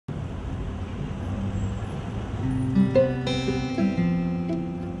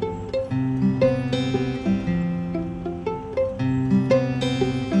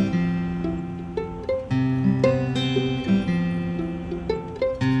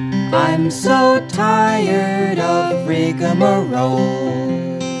I'm so tired of rigmarole.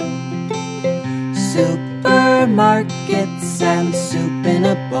 Supermarkets and soup in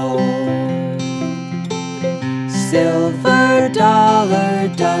a bowl. Silver dollar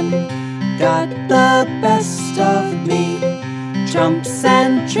done got the best of me. Trumps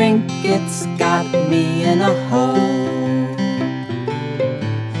and trinkets got me in a hole.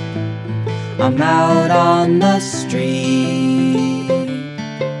 I'm out on the street.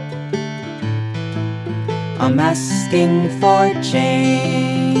 I'm asking for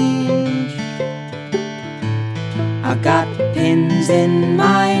change. I got pins in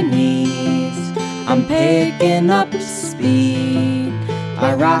my knees. I'm picking up speed.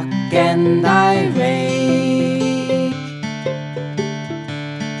 I rock and I rage.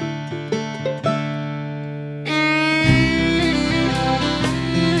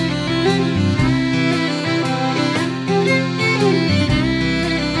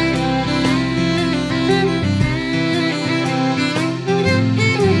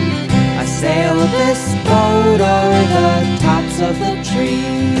 I sail this boat o'er the tops of the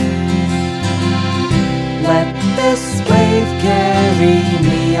trees. Let this wave carry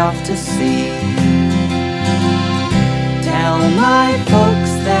me off to sea. Tell my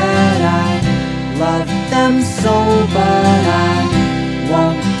folks that I love them so, but I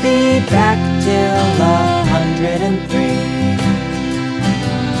won't be back till 103.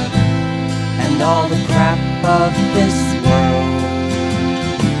 And all the crap of this world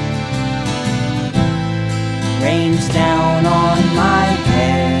rains down on my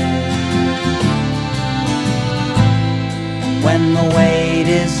head. When the weight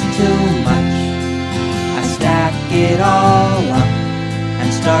is too much, I stack it all up and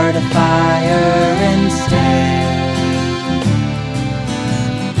start a fire instead.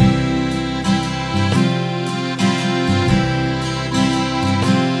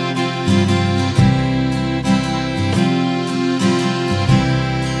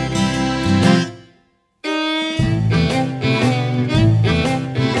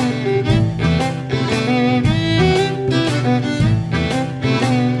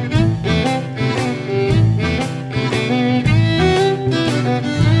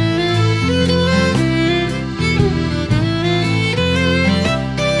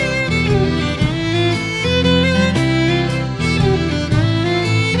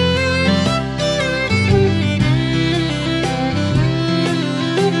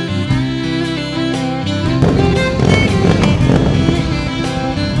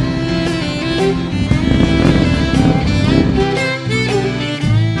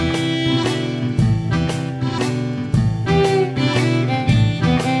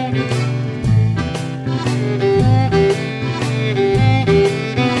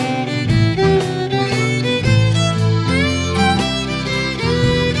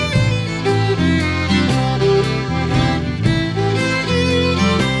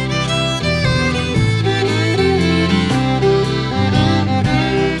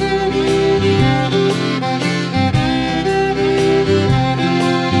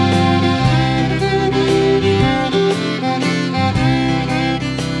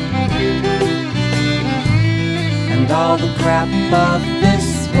 All the crap of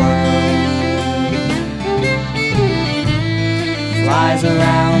this world flies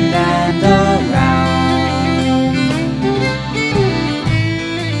around and around.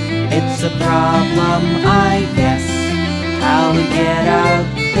 It's a problem, I guess, how we get out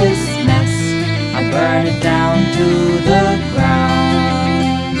this mess. I burn it down to the ground.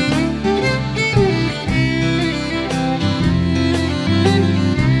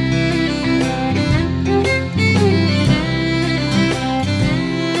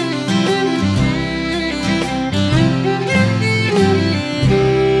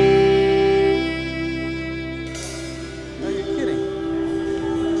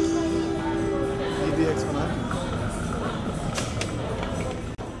 X100.